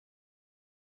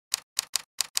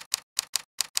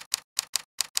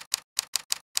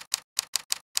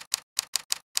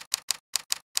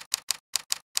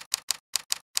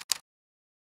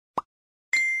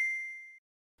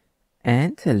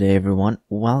And hello everyone,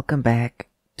 welcome back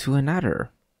to another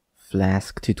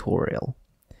Flask tutorial.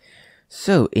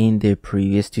 So in the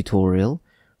previous tutorial,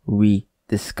 we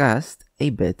discussed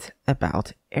a bit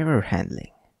about error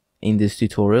handling. In this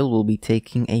tutorial, we'll be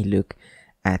taking a look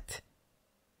at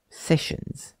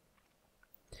sessions.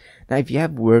 Now if you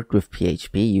have worked with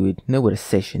PHP, you would know what a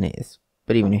session is,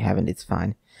 but even if you haven't, it's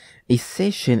fine. A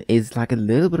session is like a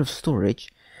little bit of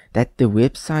storage that the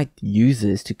website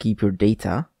uses to keep your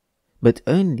data, but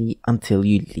only until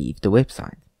you leave the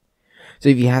website. So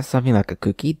if you have something like a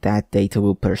cookie, that data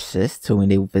will persist. So when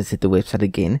they visit the website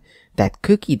again, that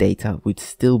cookie data would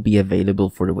still be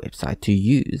available for the website to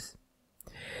use.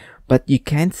 But you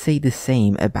can't say the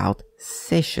same about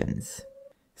sessions.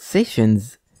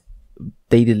 Sessions,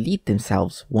 they delete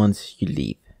themselves once you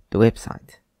leave the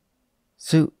website.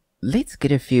 So let's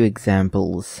get a few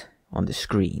examples on the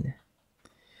screen.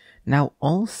 Now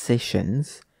all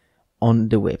sessions on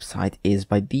the website is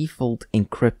by default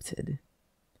encrypted.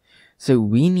 So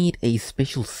we need a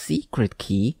special secret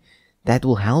key that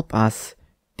will help us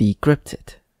decrypt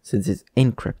it since it's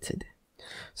encrypted.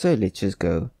 So let's just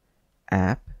go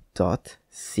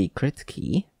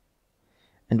app.secretKey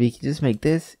and we can just make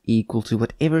this equal to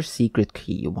whatever secret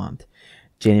key you want.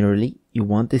 Generally, you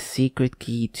want the secret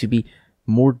key to be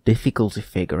more difficult to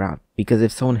figure out, because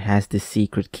if someone has the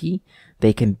secret key,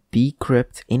 they can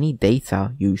decrypt any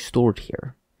data you stored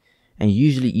here. And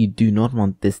usually you do not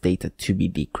want this data to be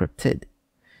decrypted.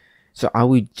 So I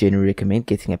would generally recommend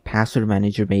getting a password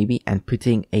manager maybe and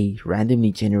putting a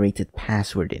randomly generated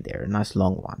password in there, a nice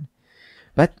long one.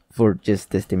 But for just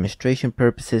this demonstration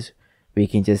purposes, we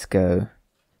can just go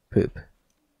poop.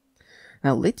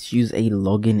 Now let's use a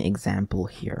login example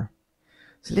here.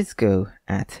 So let's go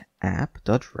at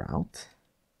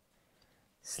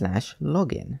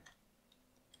app.route/login.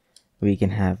 We can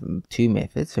have two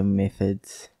methods. So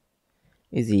methods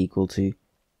is equal to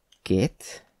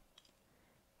get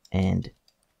and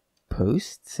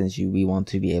post, since we want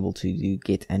to be able to do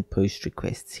get and post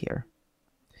requests here.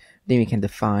 Then we can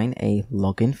define a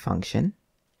login function.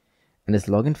 And this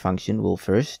login function will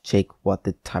first check what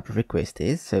the type of request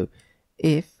is. So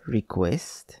if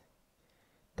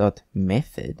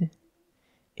request.method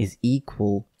is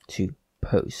equal to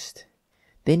post,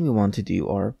 then we want to do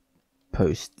our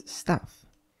post stuff.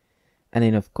 And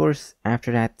then of course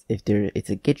after that, if it's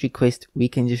a get request, we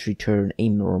can just return a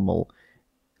normal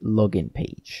login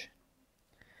page.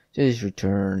 So just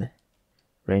return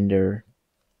render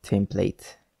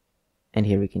template, and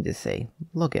here we can just say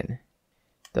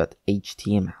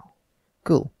login.html.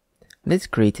 Cool. Let's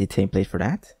create a template for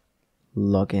that.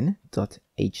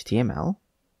 Login.html.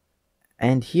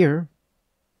 And here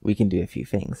we can do a few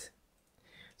things.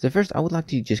 So first I would like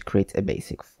to just create a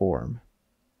basic form.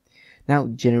 Now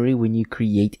generally when you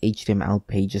create HTML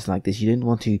pages like this, you don't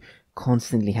want to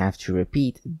constantly have to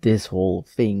repeat this whole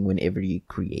thing whenever you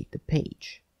create the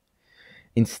page.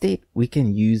 Instead, we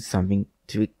can use something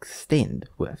to extend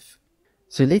with.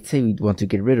 So let's say we want to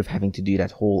get rid of having to do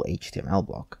that whole HTML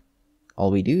block.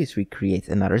 All we do is we create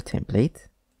another template.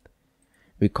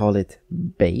 We call it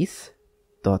base.html,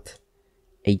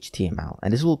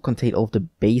 and this will contain all of the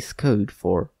base code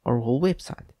for our whole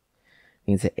website.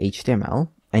 We can say HTML,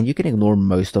 and you can ignore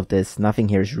most of this. Nothing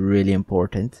here is really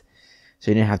important,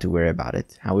 so you don't have to worry about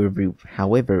it.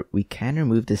 However, we can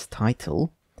remove this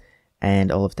title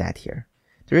and all of that here.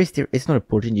 The rest here, it's not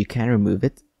important. You can remove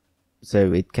it,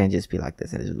 so it can just be like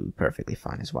this, and it will be perfectly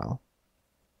fine as well.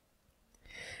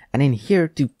 And in here,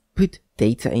 to put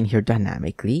data in here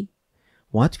dynamically,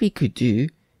 what we could do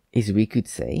is we could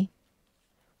say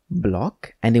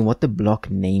block, and then what the block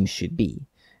name should be.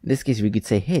 In this case, we could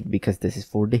say head, because this is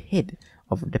for the head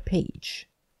of the page.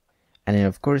 And then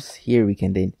of course here we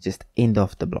can then just end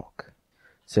off the block.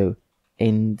 So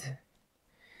end.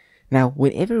 Now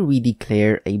whenever we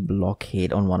declare a block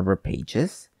head on one of our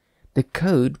pages, the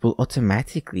code will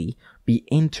automatically be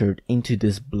entered into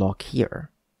this block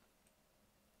here.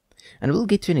 And we'll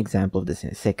get to an example of this in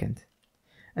a second.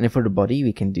 And then for the body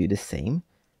we can do the same,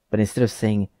 but instead of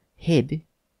saying head,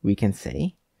 we can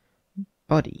say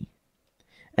body.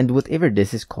 And whatever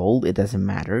this is called, it doesn't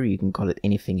matter. You can call it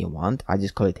anything you want. I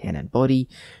just call it head and body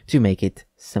to make it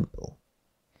simple.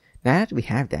 Now that we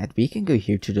have that, we can go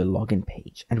here to the login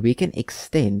page and we can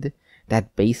extend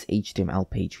that base HTML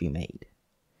page we made.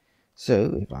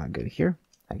 So if I go here,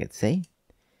 I could say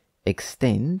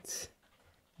extend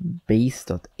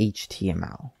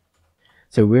base.html.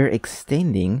 So we're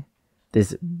extending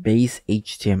this base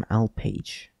HTML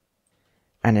page.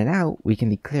 And then now we can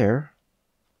declare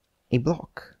a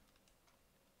block.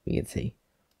 We can say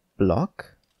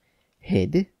block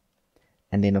head,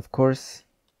 and then of course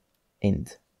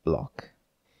end block.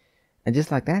 And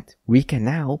just like that, we can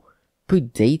now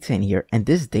put data in here, and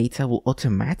this data will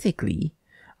automatically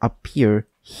appear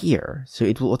here. So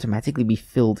it will automatically be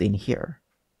filled in here.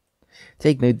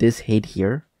 Take note, this head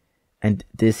here and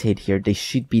this head here, they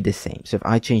should be the same. So if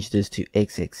I change this to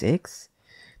XXX,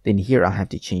 then here I have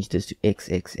to change this to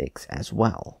XXX as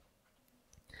well.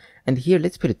 And here,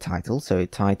 let's put a title. So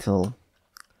title,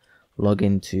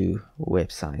 login to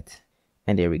website.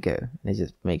 And there we go. Let's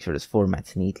just make sure this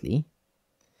formats neatly.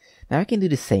 Now I can do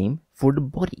the same for the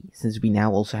body, since we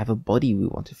now also have a body we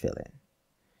want to fill in.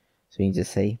 So we can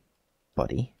just say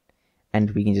body,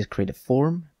 and we can just create a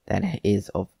form that is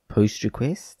of post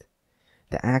request.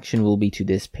 The action will be to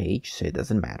this page, so it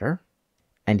doesn't matter.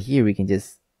 And here we can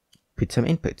just put some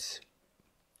inputs.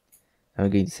 I'm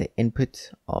going to say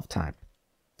input of type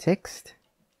text,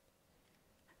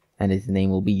 and its name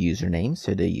will be username,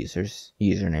 so the user's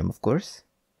username, of course.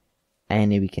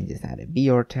 And then we can just add a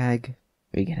BR tag.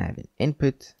 We can have an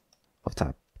input of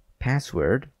type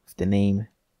password with the name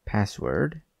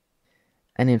password,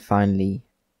 and then finally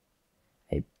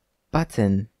a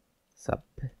button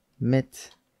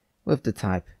submit with the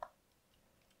type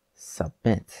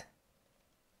submit.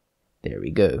 There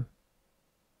we go.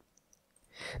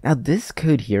 Now this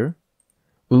code here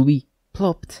will be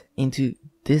plopped into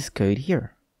this code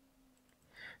here.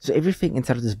 So everything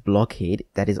inside of this blockhead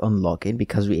that is on login,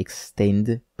 because we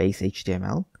extend base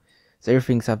HTML, so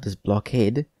everything inside of this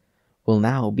blockhead will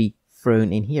now be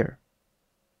thrown in here.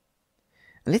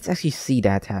 And let's actually see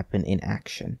that happen in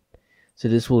action. So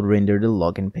this will render the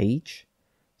login page.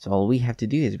 So all we have to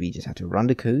do is we just have to run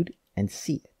the code and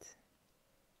see it.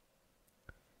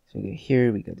 So we go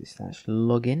here, we go to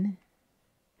 /login,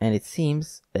 and it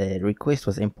seems a request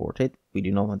was imported. We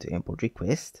do not want to import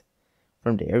request.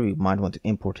 From there, we might want to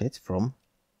import it from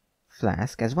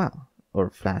Flask as well, or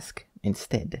Flask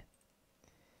instead.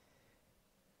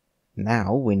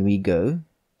 Now, when we go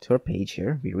to our page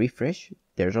here, we refresh,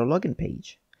 there's our login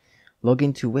page.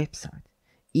 Login to website.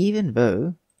 Even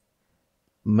though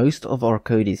most of our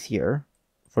code is here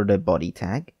for the body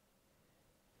tag,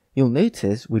 you'll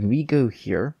notice when we go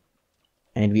here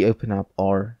and we open up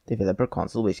our developer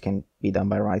console, which can be done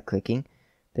by right-clicking,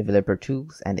 developer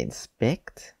tools, and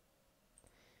inspect.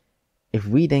 If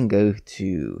we then go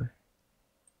to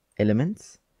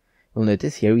elements, you'll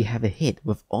notice here we have a head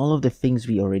with all of the things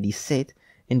we already set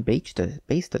in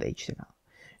base.html.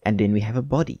 And then we have a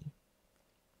body.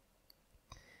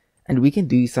 And we can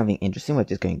do something interesting by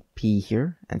just going P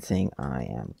here and saying I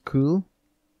am cool.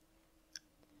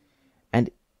 And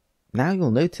now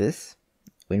you'll notice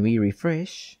when we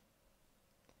refresh,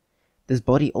 this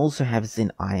body also has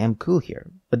an I am cool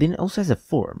here, but then it also has a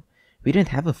form. We don't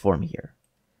have a form here.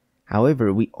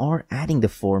 However, we are adding the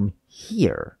form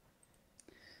here.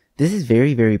 This is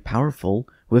very, very powerful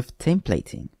with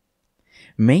templating.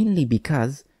 Mainly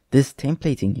because this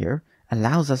templating here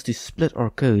allows us to split our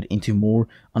code into more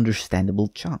understandable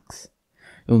chunks.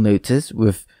 You'll notice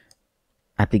with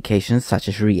applications such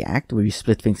as React, where you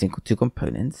split things into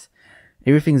components,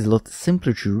 everything's a lot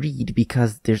simpler to read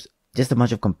because there's just a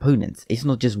bunch of components. It's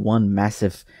not just one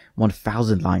massive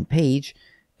 1000 line page,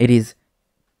 it is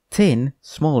 10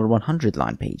 smaller 100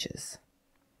 line pages.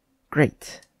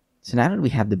 Great. So now that we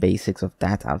have the basics of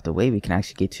that out of the way, we can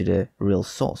actually get to the real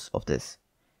source of this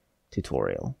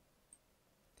tutorial.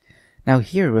 Now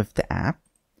here with the app,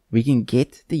 we can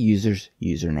get the user's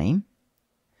username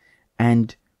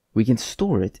and we can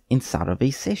store it inside of a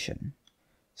session.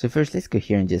 So first let's go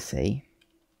here and just say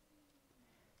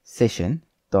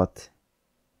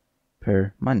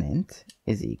session.permanent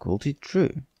is equal to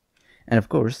true. And of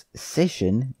course,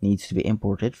 session needs to be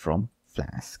imported from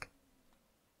Flask.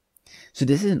 So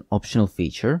this is an optional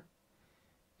feature,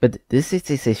 but this sets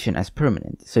a session as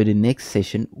permanent. So the next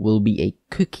session will be a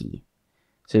cookie.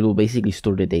 So it will basically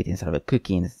store the data inside of a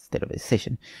cookie instead of a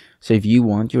session. So if you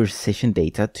want your session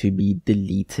data to be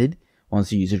deleted once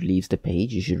the user leaves the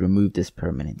page, you should remove this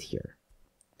permanent here.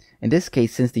 In this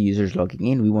case, since the user is logging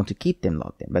in, we want to keep them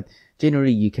logged in, but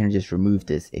generally you can just remove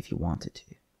this if you wanted to.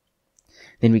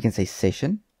 Then we can say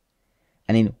session,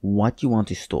 and then what you want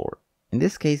to store. In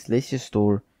this case, let's just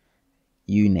store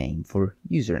uname for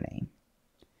username,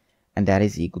 and that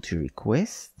is equal to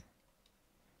request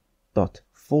dot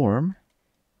form,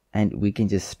 and we can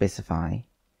just specify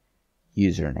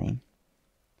username.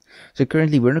 So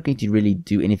currently we're not going to really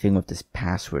do anything with this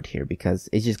password here because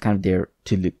it's just kind of there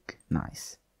to look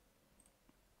nice.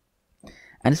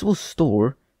 And this will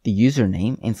store the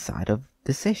username inside of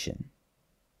the session.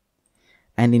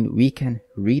 And then we can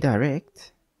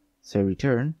redirect, so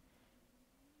return,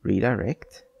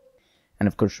 redirect, and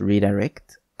of course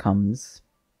redirect comes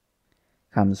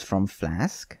comes from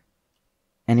Flask,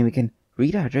 and then we can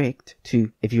redirect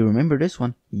to, if you remember this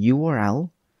one,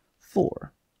 URL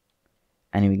 4,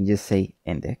 and then we can just say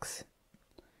index,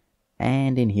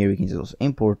 and in here we can just also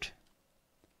import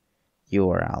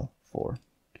URL 4.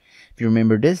 If you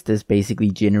remember this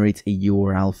basically generates a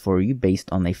URL for you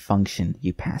based on a function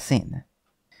you pass in.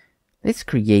 Let's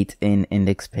create an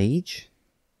index page,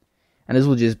 and this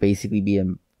will just basically be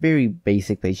a very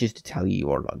basic page just to tell you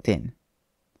you are logged in.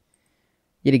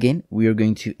 Yet again, we are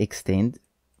going to extend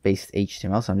base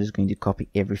HTML, so I'm just going to copy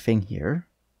everything here,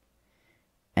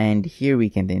 and here we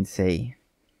can then say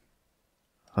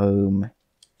home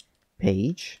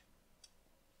page,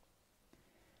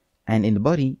 and in the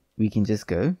body we can just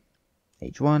go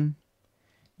h1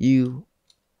 you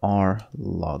are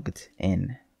logged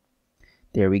in.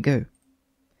 There we go.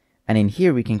 And in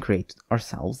here we can create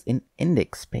ourselves an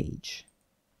index page.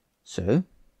 So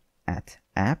at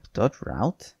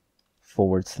app.route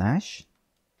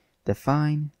 /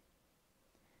 define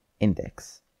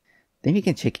index. Then we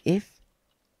can check if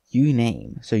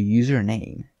uname, so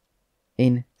username,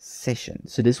 in session.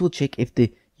 So this will check if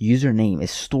the username is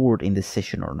stored in the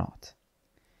session or not.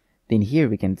 Then here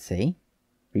we can say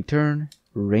return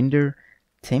render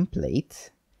template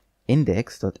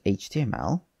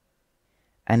index.html,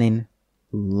 and then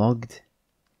logged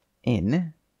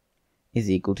in is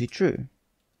equal to true.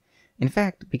 In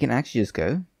fact, we can actually just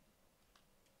go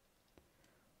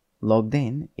logged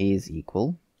in is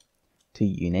equal to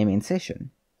uname in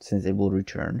session, since it will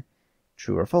return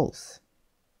true or false.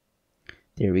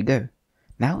 There we go.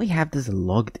 Now we have this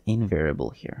logged in variable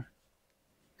here.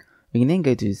 We can then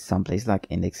go to someplace like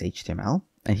index.html,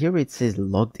 and here where it says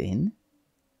logged in,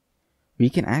 we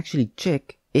can actually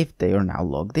check if they are now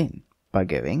logged in by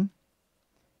going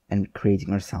and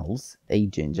creating ourselves a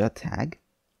Jinja tag,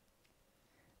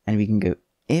 and we can go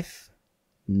if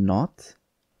not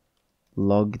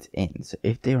logged in. So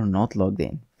if they are not logged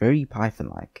in, very Python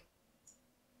like,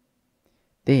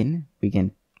 then we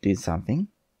can do something,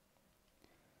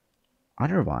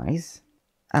 otherwise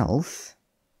else,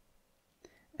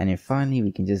 and then finally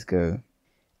we can just go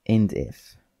end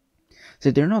if. So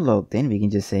if they're not logged in, we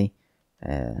can just say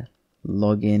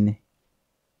login,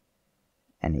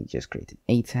 and it just created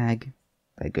a tag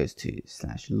that goes to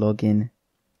 /login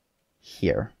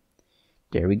here.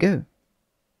 There we go.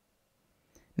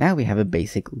 Now we have a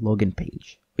basic login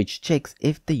page which checks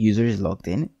if the user is logged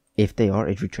in. If they are,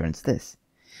 it returns this.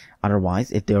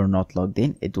 Otherwise, if they are not logged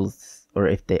in, it will, or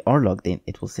if they are logged in,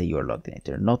 it will say you are logged in. If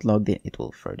they're not logged in, it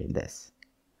will throw in this.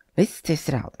 Let's test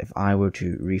it out. If I were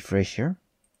to refresh here,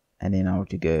 and then I were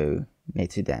to go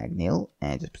net to diagonal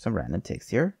and just put some random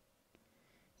text here,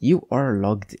 you are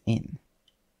logged in.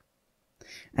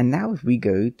 And now if we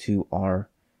go to our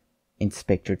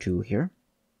inspector tool here,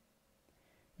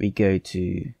 we go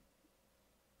to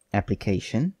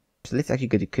application. So let's actually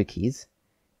go to cookies,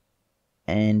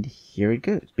 and here it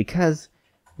goes, because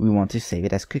we want to save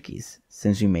it as cookies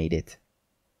since we made it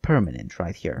permanent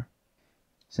right here.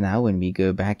 So now when we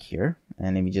go back here,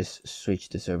 and let me just switch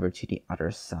this over to the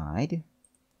other side,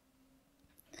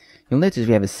 you'll notice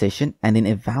we have a session and then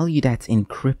a value that's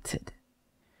encrypted.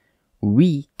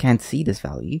 We can't see this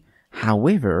value.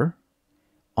 However,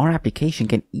 our application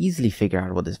can easily figure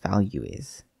out what this value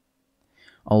is.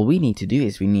 All we need to do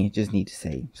is just need to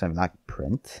say something like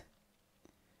print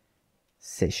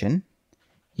session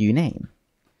uname.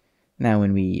 Now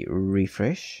when we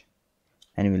refresh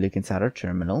and we look inside our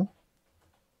terminal,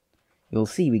 you'll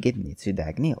see we get net to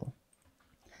diagonal.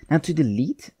 Now to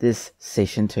delete this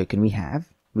session token we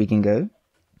have, we can go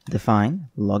define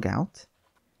logout,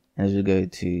 and as we go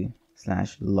to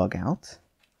 /logout,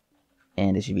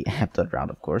 and it should be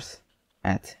app.route, of course,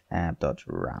 at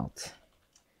app.route.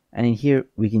 And in here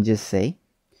we can just say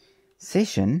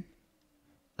session.pop,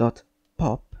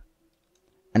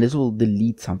 and this will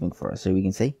delete something for us. So we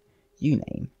can say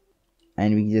uname,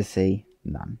 and we can just say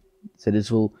none. So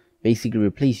this will basically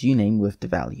replace uname with the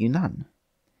value none,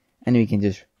 and we can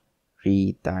just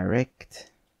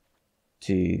redirect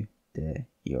to the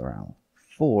URL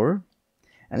 4,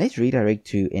 and let's redirect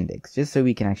to index just so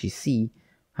we can actually see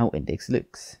how index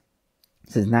looks.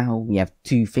 So now we have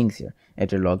two things here. If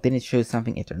they're logged in, it shows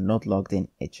something. If they're not logged in,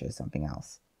 it shows something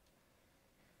else.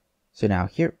 So now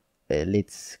here,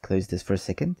 let's close this for a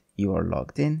second. You are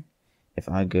logged in. If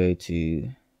I go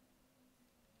to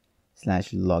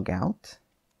 /logout,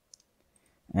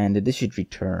 and this should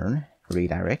return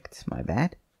redirect, my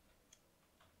bad.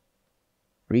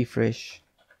 Refresh.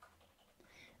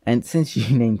 And since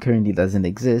uname currently doesn't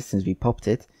exist, since we popped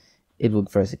it, it will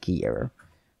throw us a key error.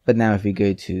 But now if we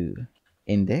go to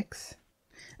index,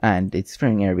 And it's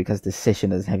throwing error because the session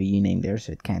doesn't have a uname there,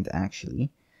 so it can't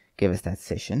actually give us that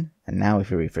session. And now if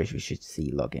we refresh, we should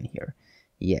see login here.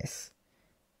 Yes.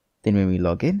 Then when we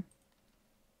log in,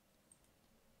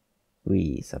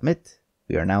 we submit,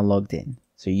 we are now logged in.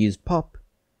 So use pop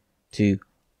to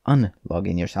unlog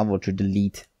in yourself or to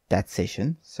delete that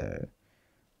session. So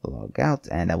log out,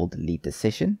 and I will delete the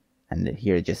session, and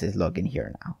here it just says login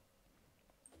here now.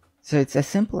 So it's as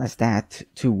simple as that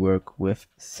to work with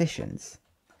sessions.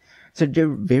 So they're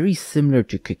very similar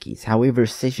to cookies. However,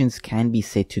 sessions can be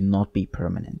set to not be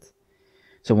permanent.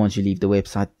 So once you leave the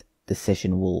website, the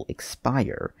session will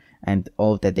expire and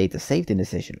all of the data saved in the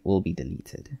session will be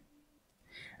deleted.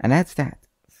 And that's that.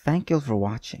 Thank you all for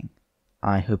watching.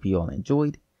 I hope you all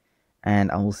enjoyed, and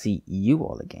I will see you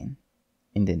all again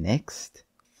in the next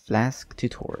Flask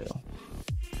tutorial.